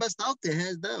best out there,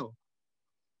 hands down.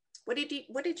 What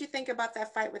did you think about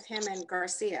that fight with him and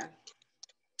Garcia?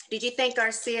 Did you think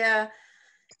Garcia,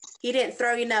 he didn't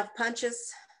throw enough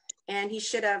punches and he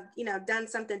should have, you know, done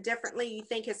something differently? You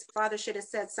think his father should have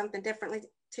said something differently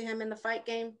to him in the fight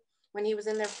game when he was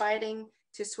in there fighting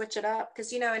to switch it up?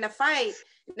 Because, you know, in a fight,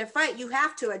 you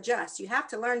have to adjust. You have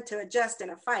to learn to adjust in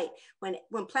a fight. When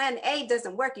plan A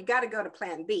doesn't work, you got to go to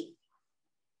plan B.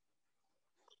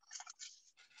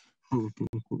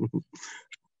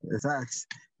 Facts.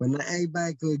 But not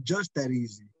everybody could adjust that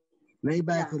easy. Not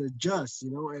everybody could adjust,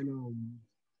 you know, and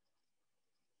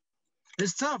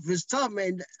It's tough. It's tough,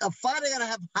 man. A fighter gotta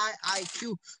have high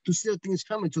IQ to see things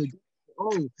coming to it.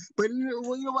 Oh, but you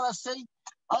know what I say?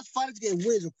 Us fighters get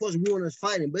wins. Of course, we want us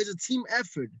fighting, but it's a team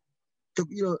effort.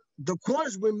 The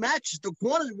corners win matches. The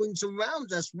corners win some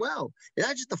rounds as well. It's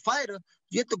not just the fighter.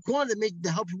 You get the corner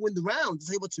to help you win the round. To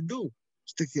say what to do.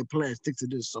 Stick to your plan. Stick to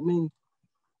this. I mean,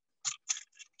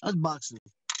 that's boxing.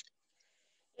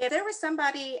 If there was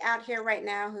somebody out here right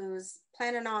now who's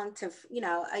planning on to,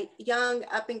 a young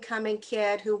up and coming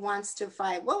kid who wants to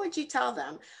fight, what would you tell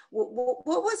them? What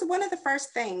was one of the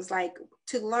first things like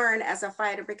to learn as a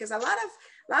fighter? Because a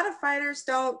lot of fighters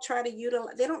don't try to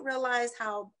utilize, they don't realize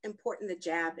how important the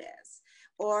jab is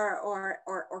or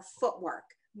footwork,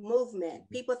 movement.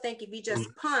 People think if you just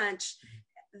punch,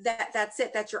 that's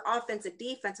it, that's your offense and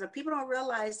defense, but people don't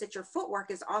realize that your footwork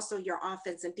is also your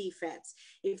offense and defense.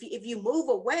 If you move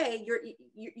away,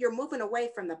 you're moving away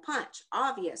from the punch,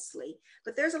 obviously,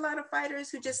 but there's a lot of fighters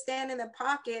who just stand in the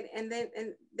pocket and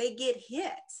they get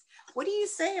hit. What do you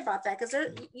say about that? Because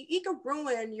you can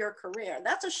ruin your career.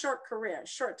 That's a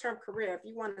short-term career if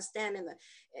you want to stand in the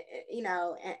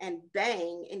and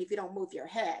bang, and if you don't move your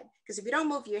head. Because if you don't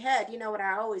move your head, you know what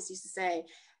I always used to say,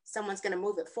 someone's going to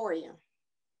move it for you.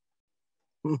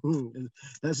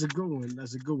 That's a good one.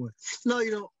 That's a good one. No,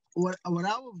 what I would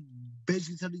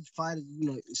basically tell these fighters,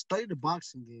 study the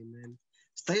boxing game, man.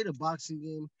 Study the boxing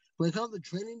game. When it comes to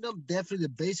training them, definitely the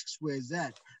basics where it's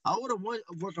at. I would have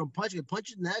work on punching.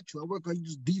 Punch is natural. I work on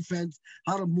just defense,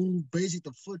 how to move, basic,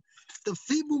 the foot. The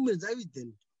feet movement is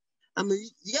everything. I mean,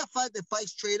 you got fight that fight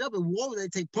straight up and war when they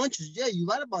take punches. Yeah, you're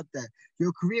right about that.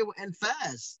 Your career will end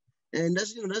fast. And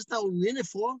that's not what we're in it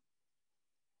for.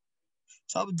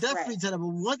 So I would definitely tell them. But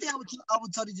one thing I would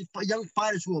tell these young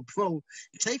fighters who are pro,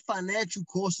 take financial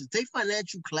courses, take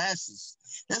financial classes.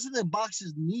 That's what the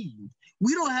boxers need.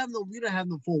 We don't have no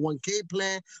 401k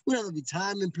plan. We don't have a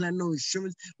retirement plan, no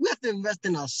insurance. We have to invest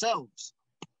in ourselves.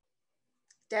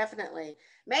 Definitely.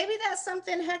 Maybe that's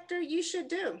something, Hector, you should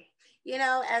do.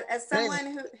 As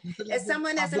someone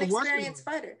as an experienced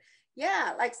fighter.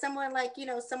 Yeah, like someone like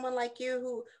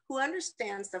you who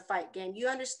understands the fight game. You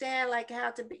understand like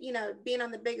how to be, being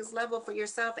on the biggest level for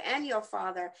yourself and your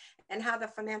father and how the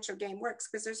financial game works.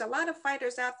 Because there's a lot of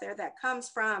fighters out there that comes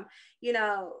from,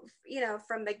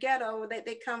 from the ghetto.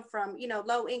 They come from,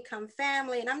 low income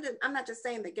family. And I'm not just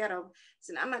saying the ghetto.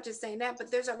 I'm not just saying that,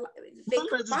 but there's but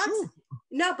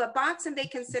boxing, they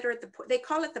consider it they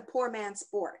call it the poor man's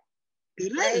sport.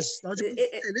 It is.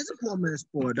 It is a poor man's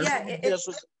sport. That's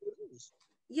what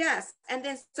Yes. And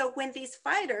then so when these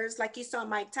fighters, like you saw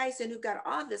Mike Tyson, who got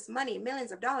all this money,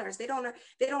 millions of dollars, they don't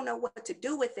know what to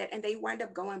do with it, and they wind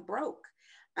up going broke.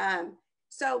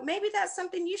 So maybe that's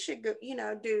something you should do.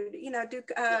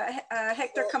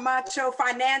 Hector Camacho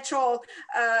Financial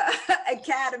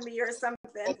Academy or something.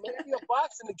 Maybe a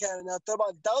boxing academy. I thought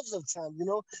about dozens of times.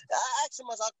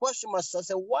 I question myself. I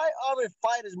said, why aren't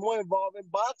fighters more involved in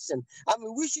boxing? I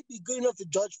mean, we should be good enough to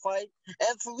judge fight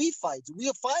and for fights. We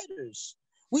are fighters.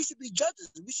 We should be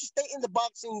judges. We should stay in the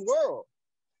boxing world.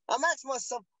 I'm asking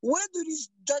myself, where do these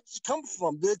judges come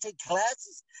from? Do they take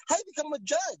classes? How do you become a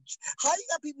judge? How you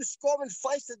got people scoring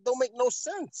fights that don't make no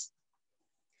sense?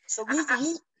 So we need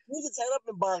to tie up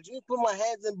in boxing. We need to put my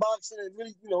hands in boxing and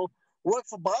really, work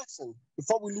for boxing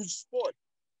before we lose sport.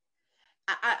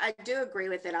 I do agree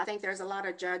with it. I think there's a lot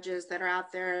of judges that are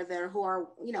out there who are,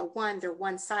 one, they're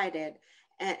one-sided.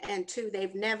 And two,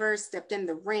 they've never stepped in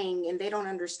the ring and they don't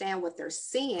understand what they're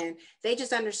seeing. They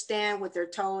just understand what they're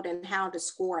told and how to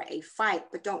score a fight,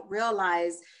 but don't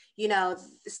realize,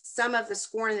 some of the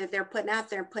scoring that they're putting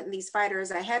out there, putting these fighters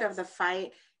ahead of the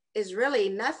fight is really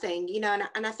nothing,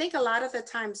 and I think a lot of the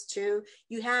times too,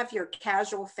 you have your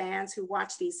casual fans who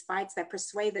watch these fights that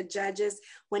persuade the judges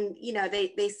when,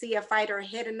 they see a fighter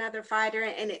hit another fighter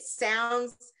and it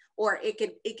sounds or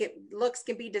looks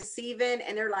can be deceiving,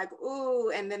 and they're like,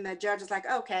 ooh, and then the judge is like,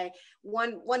 okay,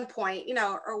 one point,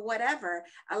 or whatever.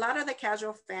 A lot of the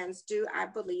casual fans do, I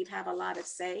believe, have a lot of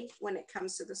say when it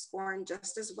comes to the scoring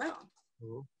just as well.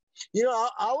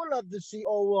 I would love to see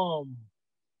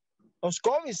a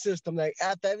scoring system, like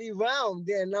after every round,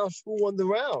 they announce who won the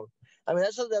round. I mean,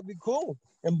 that'd be cool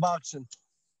in boxing.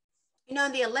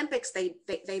 In the Olympics,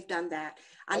 they've done that.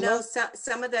 I know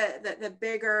some of the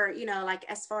bigger, like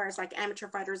as far as like amateur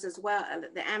fighters as well,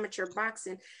 the amateur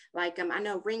boxing, like I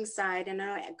know ringside and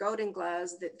at Golden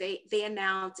Gloves that they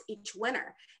announce each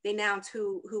winner. They announce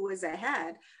who was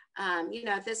ahead.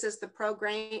 This is the pro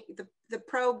game, the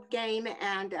pro game,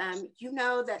 and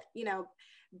that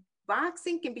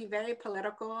boxing can be very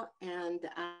political and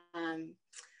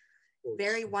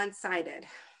very one-sided.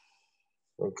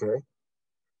 Okay.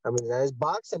 I mean, that's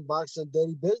boxing. Boxing,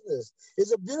 dirty business.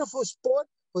 It's a beautiful sport,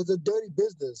 but it's a dirty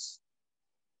business.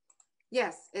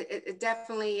 Yes, it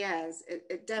definitely is.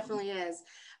 It definitely is.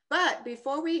 But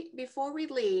before we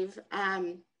leave,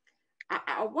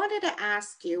 I wanted to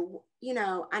ask you,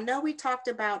 I know we talked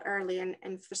about earlier,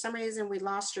 and for some reason we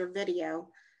lost your video.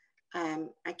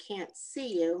 I can't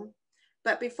see you.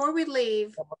 But before we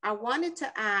leave, I wanted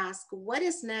to ask, what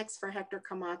is next for Hector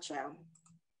Camacho?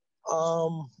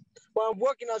 Well, I'm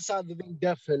working outside the ring,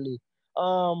 definitely.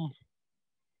 Um,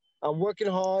 I'm working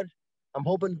hard. I'm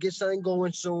hoping to get something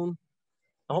going soon.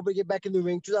 I hope to get back in the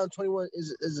ring. 2021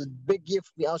 is a big year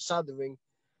for me outside the ring.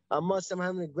 I'm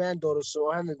having a granddaughter soon.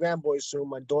 I'm having a grandboy soon.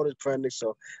 My daughter's pregnant,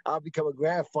 so I'll become a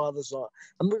grandfather. So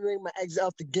I'm going to make my exit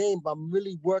out the game, but I'm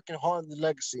really working hard on the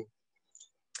legacy.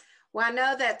 Well, I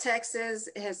know that Texas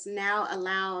has now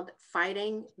allowed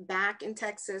fighting back in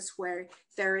Texas where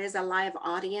there is a live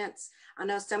audience. I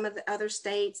know some of the other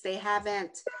states, they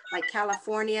haven't, like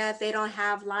California, they don't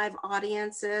have live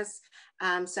audiences.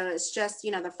 So it's just,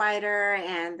 the fighter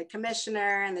and the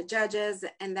commissioner and the judges,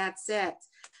 and that's it.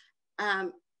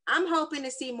 I'm hoping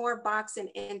to see more boxing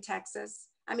in Texas.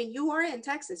 I mean, you are in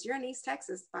Texas. You're in East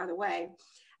Texas, by the way.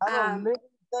 I don't live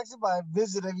in Texas, but I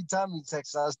visit every time in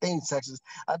Texas. I stay in Texas.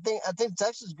 I think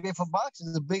Texas is great for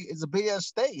boxing. It's a big ass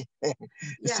state.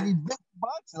 It's to be big for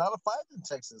boxing. A lot of fighters in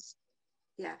Texas.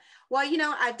 Yeah. Well,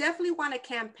 I definitely want to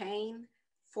campaign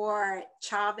for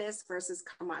Chavez versus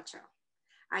Camacho.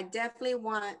 I definitely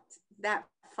want that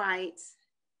fight,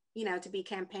 to be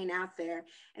campaign out there.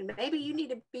 And maybe you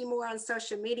need to be more on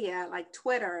social media like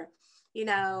Twitter.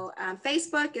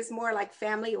 Facebook is more like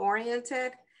family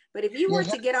oriented. But if you were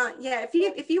to get on,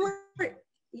 if you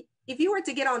were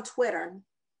to get on Twitter,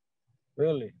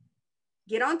 really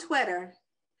get on Twitter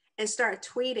and start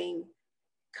tweeting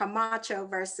Camacho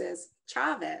versus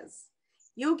Chavez,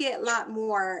 you'll get a lot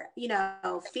more,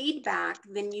 feedback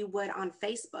than you would on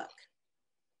Facebook,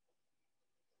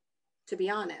 to be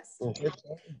honest.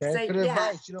 That's good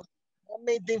advice. My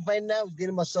main thing right now is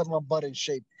getting myself my butt in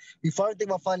shape. Before I think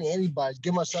about finding anybody,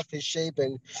 get myself in shape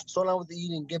and slow down with the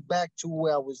eating, get back to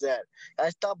where I was at. I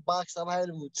stopped boxing. I had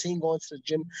a routine going to the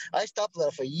gym. I stopped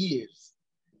that for years.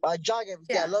 I jog every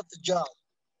day. I love to jog.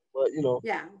 But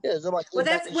it's about well,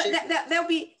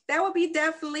 that would be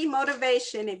definitely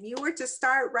motivation if you were to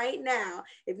start right now.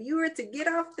 If you were to get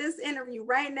off this interview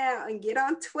right now and get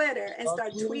on Twitter and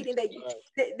start tweeting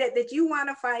that you want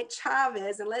to fight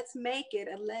Chavez, and let's make it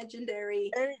a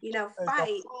legendary, fight. The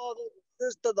father, the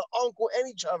sister, the uncle,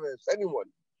 any Chavez, anyone.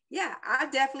 Yeah, I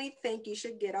definitely think you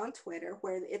should get on Twitter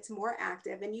where it's more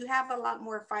active, and you have a lot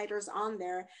more fighters on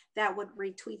there that would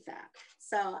retweet that.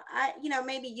 So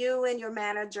maybe you and your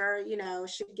manager,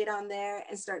 should get on there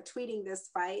and start tweeting this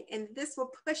fight, and this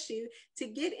will push you to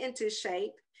get into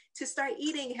shape, to start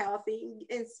eating healthy,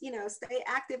 and stay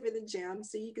active in the gym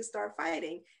so you can start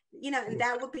fighting. And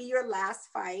that will be your last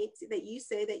fight that you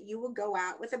say that you will go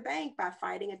out with a bang by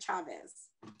fighting a Chavez.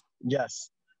 Yes.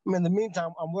 In the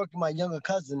meantime, I'm working my younger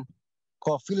cousin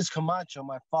called Felix Camacho,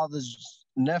 my father's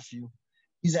nephew.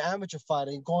 He's an amateur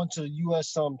fighter and going to the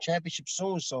U.S. Championship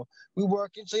soon. So we're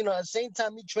working. So, at the same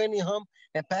time, me training him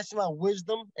and passing my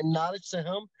wisdom and knowledge to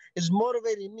him is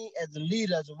motivating me as a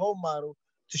leader, as a role model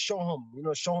to show him,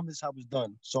 show him this how it's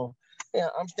done. So, yeah,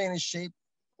 I'm staying in shape.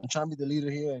 I'm trying to be the leader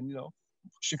here and,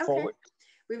 push it forward.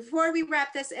 Before we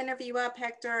wrap this interview up,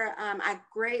 Hector, I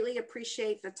greatly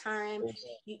appreciate the time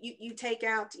you take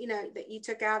out, that you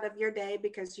took out of your day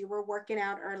because you were working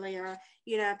out earlier,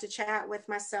 to chat with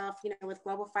myself, with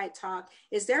Global Fight Talk.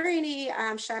 Is there any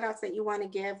shout outs that you want to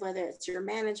give, whether it's your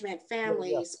management,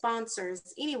 family,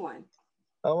 sponsors, anyone?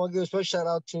 I want to give a special shout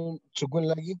out to Gwen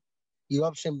Leggy,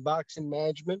 Eruption Boxing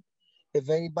Management. If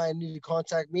anybody needs to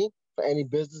contact me for any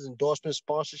business endorsements,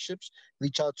 sponsorships,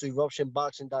 reach out to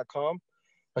eruptionboxing.com.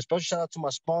 A special shout out to my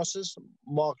sponsors,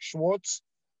 Mark Schwartz,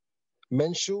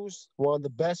 Men's Shoes, one of the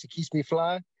best. He keeps me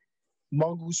fly.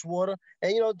 Mongoose Water.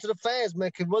 And, to the fans, man,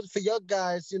 because if it wasn't for your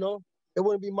guys, it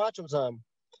wouldn't be Macho time.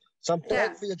 So I'm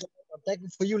thankful for your job. I'm thankful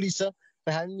for you, Lisa,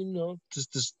 for having me,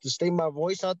 to stay my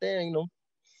voice out there, and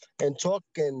talk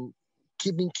and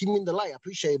keep me in the light. I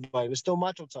appreciate everybody. It's still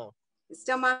Macho time. It's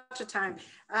still Macho time.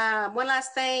 One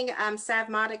last thing, Sav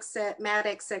Maddox said,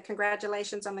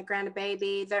 congratulations on the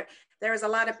grandbaby. There was a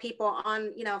lot of people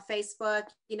on, Facebook,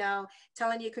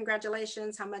 telling you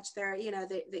congratulations, how much they're,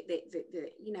 they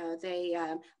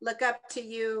look up to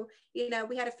you.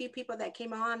 We had a few people that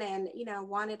came on and,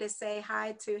 wanted to say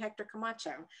hi to Hector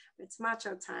Camacho. It's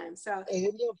Macho time. So hey,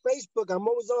 on Facebook, I'm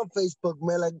always on Facebook,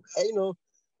 man. Like, I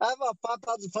have about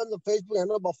 5,000 friends on Facebook. I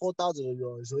know about 4,000 of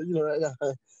yours. So,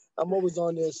 I'm always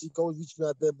on there. She goes reach me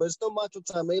out there. But it's still macho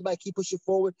time. Everybody keep pushing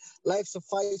forward. Life's a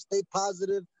fight. Stay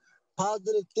positive.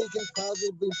 Positive thinking,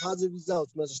 positive, bring positive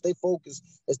results, man. So stay focused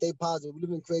and stay positive. We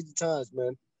live in crazy times,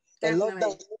 man. And love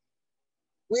Definitely. that.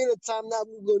 We're in a time now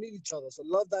we're going to need each other. So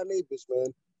love thy neighbors, man.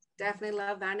 Definitely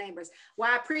love thy neighbors.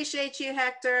 Well, I appreciate you,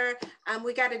 Hector.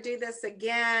 We got to do this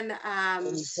again. I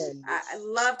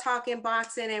love talking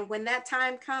boxing. And when that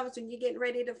time comes, when you're getting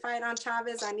ready to fight on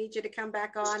Chavez, I need you to come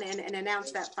back on and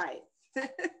announce that fight.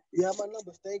 Yeah, my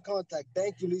number. Stay in contact.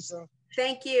 Thank you, Lisa.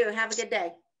 Thank you. Have a good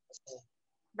day.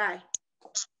 Bye.